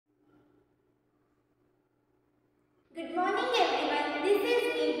Good morning everyone, this is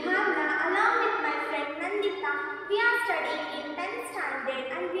me Maatha along with my friend Nandita. We are studying in 10th standard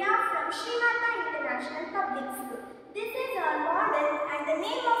and we are from Shree Maatha International Public School. This is our model and the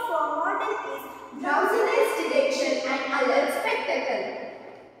name of our model is Drowsiness Detection and Alert Spectacle.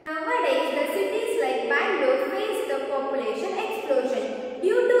 Nowadays, the cities like Bangalore face the population explosion.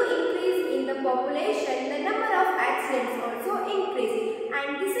 Due to increase in the population, the number of accidents also increase.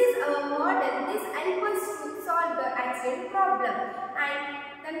 And this is our model. This helps us to solve the accident problem. And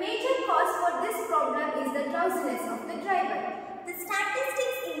the major cause for this problem is the drowsiness of the driver. The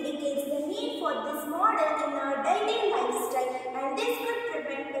statistics indicates the need for this model in our daily lifestyle, and this could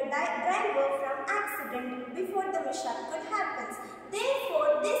prevent the driver from accident before the mishap could happen.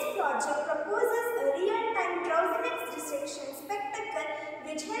 Therefore, this project proposes a real-time drowsiness detection spectacle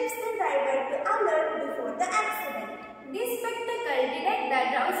which helps the driver to alert before the accident. This spectacle detects the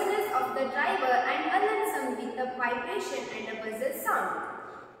drowsiness of the driver and alerts him with a vibration and a buzzer sound.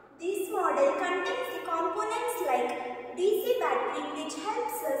 This model contains the components like DC battery which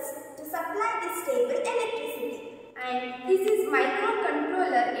helps us to supply the stable electricity. And this is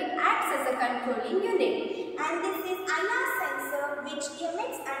microcontroller, it acts as a controlling unit. And this is IR sensor which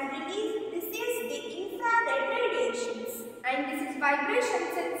emits and receives the infrared radiations. And this is vibration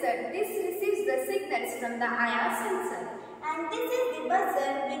sensor, this receives the signals from the IR sensor. And this is the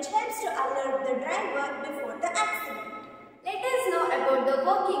buzzer which helps to alert the driver before the accident. Let us know about the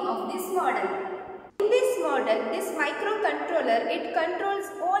working of this model. In this model, this microcontroller, it controls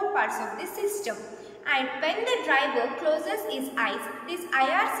all parts of the system. And when the driver closes his eyes, this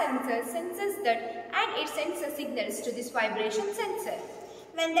IR sensor senses that and it sends the signals to this vibration sensor.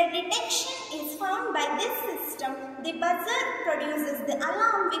 When the detection is found by this system, the buzzer produces the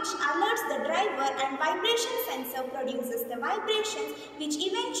alarm which alerts the driver and vibration sensor produces the vibrations which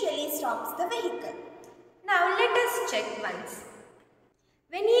eventually stops the vehicle. Now let us check once.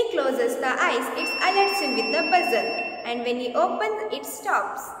 When he closes the eyes, it alerts him with the buzzer, and when he opens, it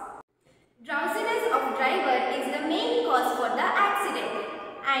stops. Drowsiness of driver is the main cause for the accident,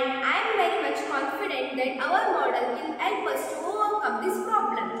 and I am very much confident that our model will help us to overcome this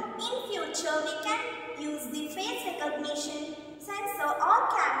problem. In future, we can use the face recognition sensor or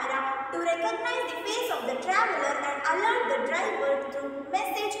camera to recognize the face of the traveler and alert the driver through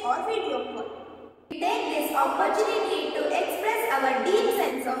message or video call. We take this opportunity to express our deep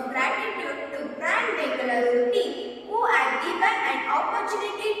sense of gratitude to Brand Vehicle team who have given an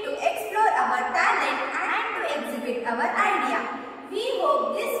opportunity to explore our talent and to exhibit our idea. We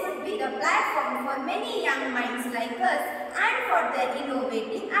hope this would be the platform for many young minds like us and for their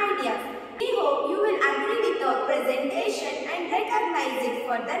innovating ideas. We hope you will agree with our presentation and recognize it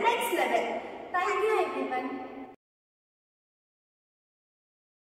for the next level. Thank you everyone.